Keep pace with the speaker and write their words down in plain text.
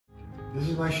This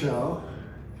is my show,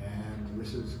 and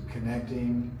this is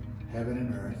connecting heaven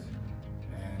and earth,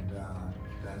 and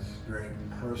that's very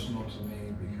personal to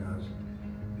me because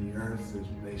the earth is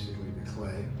basically the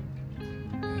clay,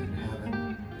 and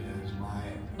heaven is my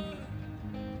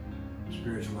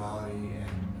spirituality and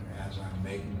as I'm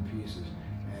making the pieces.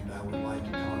 And I would like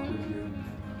to talk with you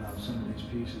about some of these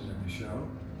pieces in the show,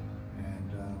 and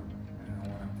I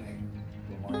want to thank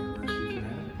the University for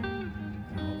having me,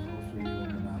 and hopefully you will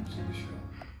come out and see the show.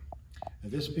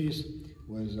 This piece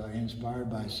was inspired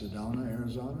by Sedona,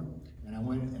 Arizona, and I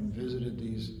went and visited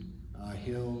these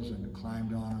hills and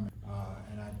climbed on them,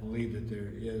 and I believe that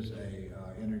there is a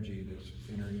energy that's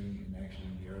entering and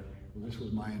exiting the earth. Well, this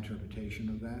was my interpretation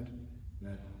of that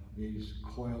these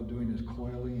doing this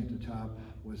coiling at the top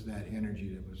was that energy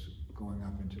that was going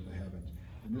up into the heavens.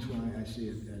 And this one, I see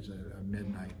it as a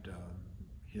midnight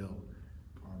hill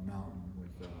or mountain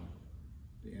with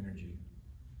the energy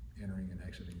entering and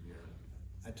exiting the earth.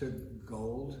 I took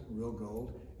gold, real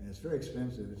gold, and it's very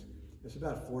expensive. It's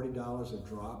about $40 a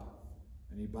drop,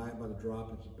 and you buy it by the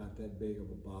drop. It's about that big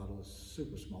of a bottle, a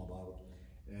super small bottle.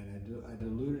 And I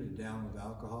diluted it down with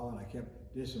alcohol, and I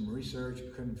did some research.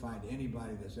 Couldn't find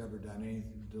anybody that's ever done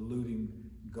anything diluting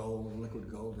gold, liquid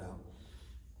gold out.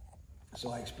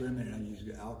 So I experimented. I used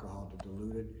alcohol to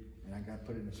dilute it, and I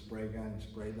put it in a spray gun and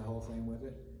sprayed the whole thing with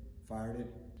it, fired it.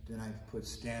 Then I put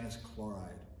stannous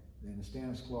chloride. Then the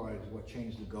stannous chloride is what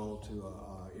changed the gold to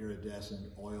a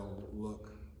iridescent oil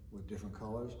look with different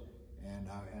colors, and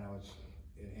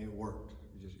it worked.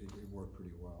 It worked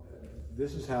pretty well.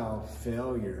 This is how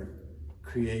failure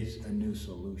creates a new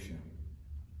solution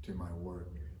to my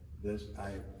work.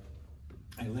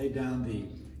 I laid down the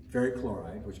ferric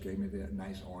chloride, which gave me the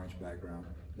nice orange background.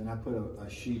 Then I put a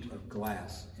sheet of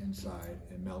glass inside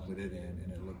and melted it in,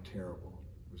 and it looked terrible.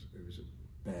 It was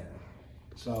bad.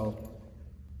 So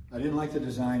I didn't like the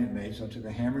design it made, so I took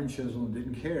a hammer and chisel and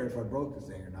didn't care if I broke the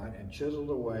thing or not, and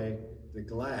chiseled away the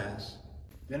glass.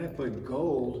 Then I put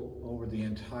gold over the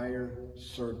entire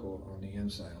circle on the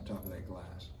inside, on top of that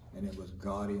glass, and it was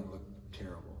gaudy and looked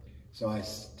terrible. So I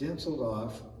stenciled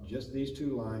off just these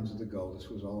two lines of the gold. This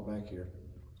was all back here,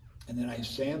 and then I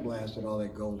sandblasted all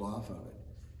that gold off of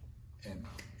it, and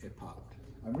it popped.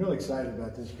 I'm really excited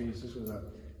about this piece. This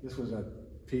was a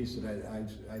piece that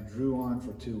I drew on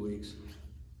for 2 weeks,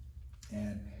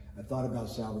 and I thought about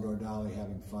Salvador Dali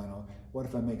having fun. What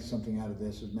if I make something out of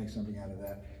this, or make something out of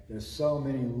that? There's so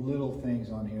many little things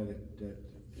on here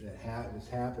that's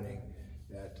happening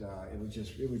that it was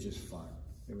just fun.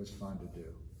 It was fun to do.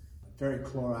 Ferric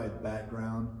chloride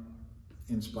background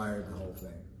inspired the whole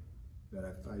thing.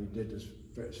 That I did this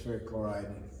ferric chloride,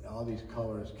 and all these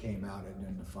colors came out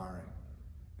in the firing.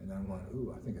 And then I'm going,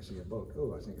 ooh, I think I see a boat.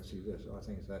 Oh, I think I see this. Oh, I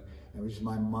think it's that. And it was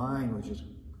my mind was just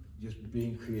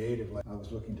being creative. Like I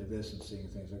was looking to this and seeing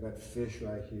things. I got fish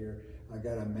right here. I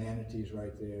got a manatees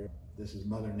right there. This is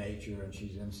Mother Nature, and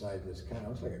she's inside this kind of,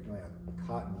 looks like a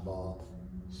cotton ball.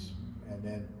 And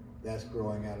then that's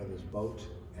growing out of this boat.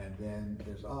 And then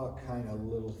there's all kind of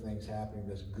little things happening.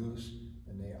 This goose,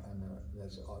 and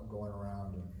that's all going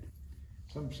around.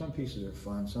 And some pieces are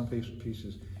fun. Some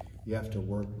pieces you have to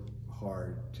work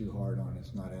too hard on.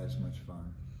 It's not as much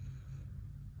fun.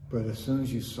 But as soon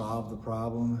as you solve the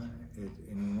problem,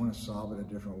 and you want to solve it a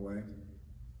different way,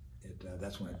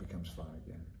 that's when it becomes fun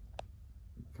again.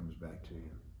 It comes back to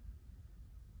you.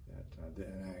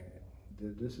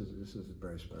 This is a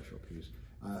very special piece.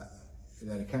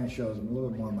 That it kind of shows a little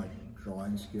bit more of my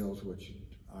drawing skills, which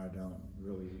I don't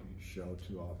really show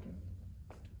too often.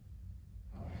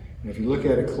 And if you look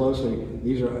at it closely,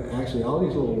 these are actually all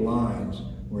these little lines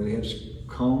where they have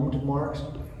combed marks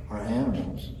are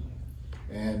animals.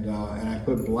 And I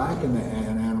put black in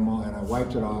an animal, and I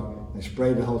wiped it off, and I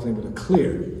sprayed the whole thing with a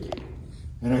clear.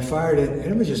 And I fired it, and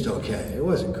it was just okay. It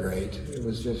wasn't great. It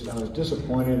was just, I was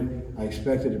disappointed. I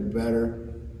expected it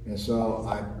better. And so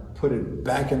I put it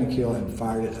back in the kiln and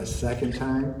fired it a second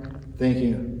time,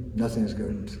 thinking nothing's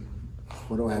good.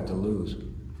 What do I have to lose?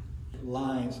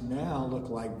 Lines now look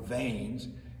like veins,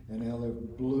 and they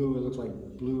look blue. It looks like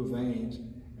blue veins,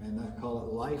 and I call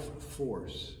it life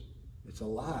force. It's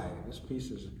alive. This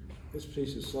piece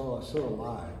is so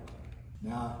alive.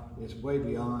 Now it's way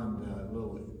beyond the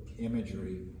little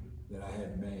imagery that I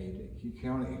had made. You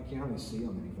can't hardly see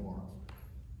them anymore.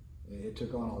 It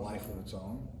took on a life of its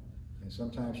own, and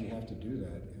sometimes you have to do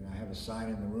that. And I have a sign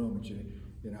in the room that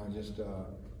you know just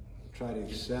try to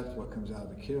accept what comes out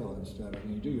of the kiln instead of,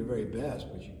 you do your very best,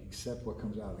 but you accept what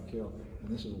comes out of the kiln. And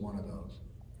this is one of those.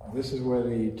 This is where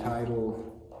the title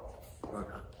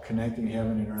Connecting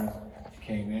Heaven and Earth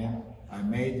came in. I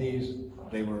made these.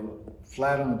 They were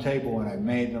flat on the table when I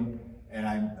made them, and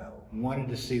I wanted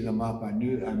to see them up. I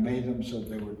knew I made them so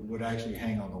they would actually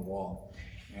hang on the wall.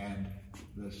 And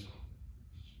this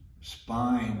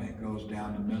spine that goes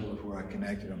down the middle is where I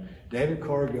connected them. David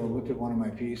Corrigill looked at one of my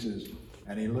pieces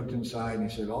and he looked inside and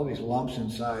he said, all these lumps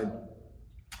inside,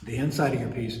 the inside of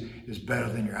your piece is better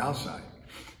than your outside.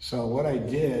 So what I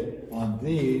did on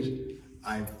these,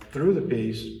 I threw the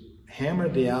piece,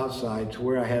 hammered the outside to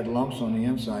where I had lumps on the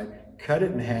inside, cut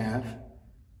it in half,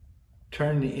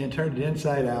 turned it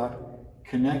inside out,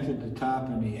 connected the top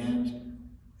and the ends.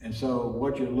 And so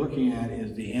what you're looking at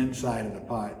is the inside of the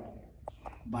pot.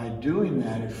 By doing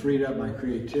that, it freed up my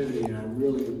creativity, and I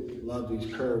really love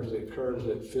these curves, the curves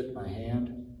that fit my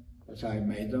hand. That's how I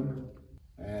made them.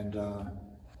 And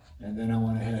then I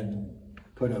went ahead and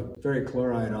put a ferric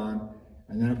chloride on,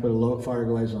 and then I put a low fire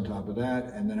glaze on top of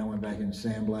that, and then I went back and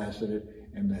sandblasted it,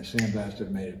 and that sandblasted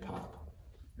made it pop.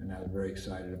 And I was very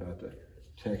excited about the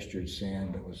textured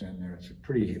sand that was in there. It's a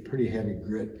pretty heavy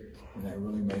grit, and that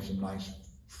really made some nice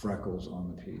freckles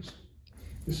on the piece.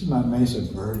 This is my Mesa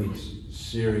Verde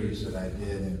series that I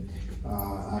did, and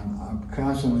I'm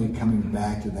constantly coming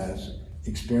back to that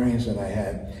experience that I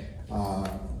had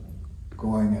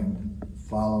going and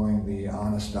following the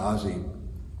Anasazi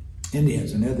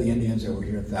Indians, and they're the Indians that were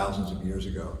here thousands of years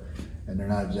ago, and they're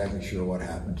not exactly sure what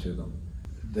happened to them.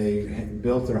 They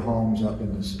built their homes up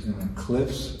in the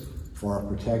cliffs for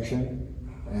protection,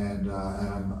 and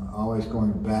I'm always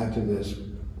going back to this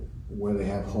where they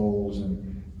have holes,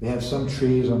 and they have some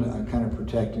trees on kind of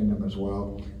protecting them as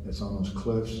well. That's on those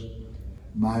cliffs.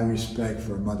 My respect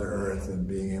for Mother Earth and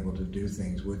being able to do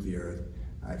things with the earth,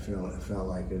 I felt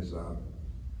like is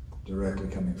directly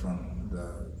coming from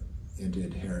the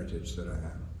Indian heritage that I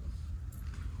have.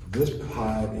 This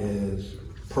pot is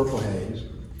Purple Haze,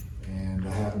 and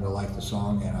I happen to like the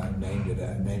song, and I named it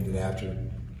after it.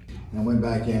 And I went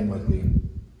back in with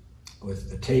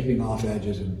the taping off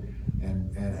edges and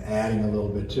adding a little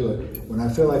bit to it. When I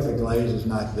feel like the glaze is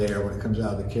not there, when it comes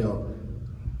out of the kiln,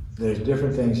 there's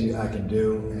different things I can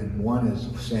do, and one is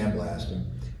sandblasting.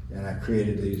 And I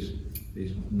created these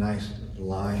nice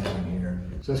lines in here.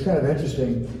 So it's kind of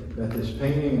interesting that this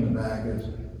painting in the back is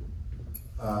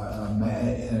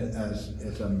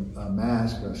it's a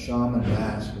mask, a shaman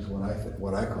mask is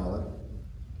what I call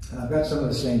it. And I've got some of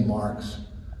the same marks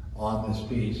on this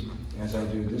piece as I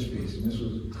do this piece. And this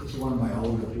is one of my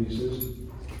older pieces,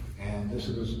 and this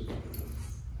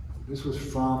was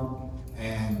from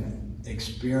an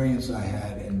experience I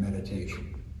had in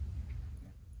meditation.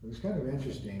 It was kind of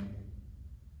interesting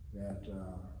that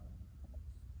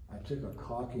I took a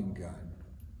caulking gun,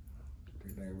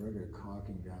 a regular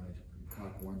caulking gun that you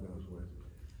caulk windows with,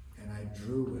 and I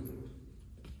drew with it.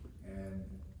 And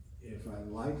if I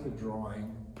liked the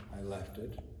drawing, I left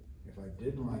it. If I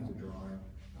didn't like the drawing,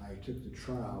 I took the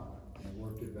trowel and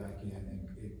worked it back in, and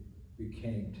it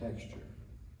became texture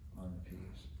on the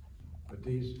piece. But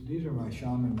these are my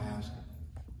shaman masks.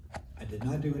 I did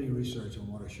not do any research on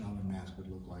what a shaman mask would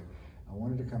look like. I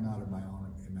wanted to come out of my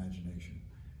own imagination.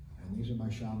 And these are my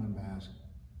shaman masks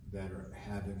that are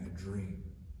having a dream.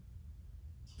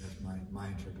 That's my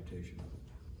interpretation of it.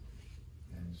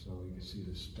 And so you can see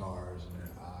the stars in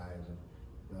their eyes and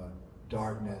the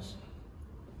darkness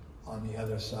on the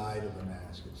other side of the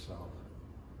mask itself.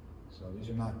 So these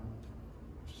are not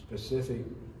specific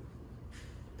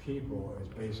people,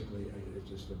 it's basically, it's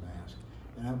just a mask.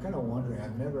 And I'm kind of wondering,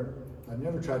 I've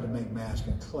never tried to make masks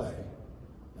in clay,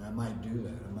 and I might do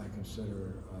that. I might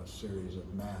consider a series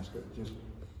of masks. Just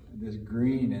this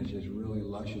green is just really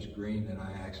luscious green that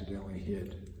I accidentally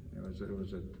hit.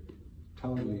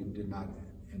 Totally did not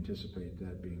anticipate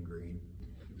that being green.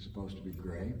 It was supposed to be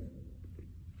gray.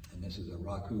 And this is a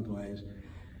raku glaze,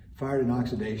 fired in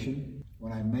oxidation.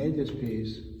 When I made this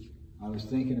piece, I was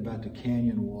thinking about the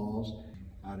canyon walls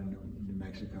out in New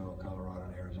Mexico, Colorado,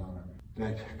 and Arizona.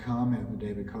 That comment with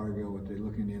David Cargill, with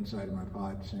looking at the inside of my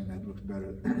pot, saying that looks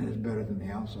better, it's better than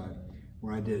the outside,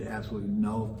 where I did absolutely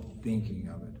no thinking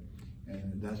of it.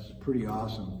 And that's pretty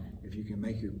awesome if you can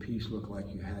make your piece look like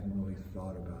you hadn't really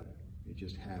thought about it. It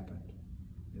just happened.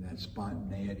 And that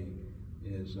spontaneity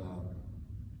is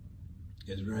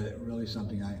really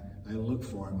something I look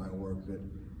for in my work, that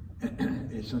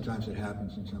sometimes it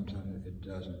happens and sometimes it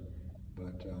doesn't.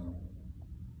 But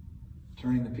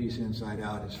turning the piece inside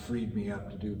out has freed me up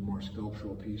to do more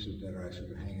sculptural pieces that are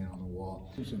actually hanging on the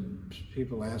wall. Some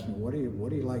people ask me, what do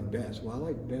you like best? Well, I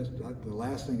like best, the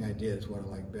last thing I did is what I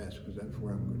like best, because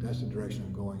that's the direction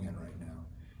I'm going in right now.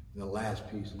 The last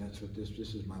piece, and that's what this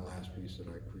is my last piece that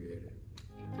I created.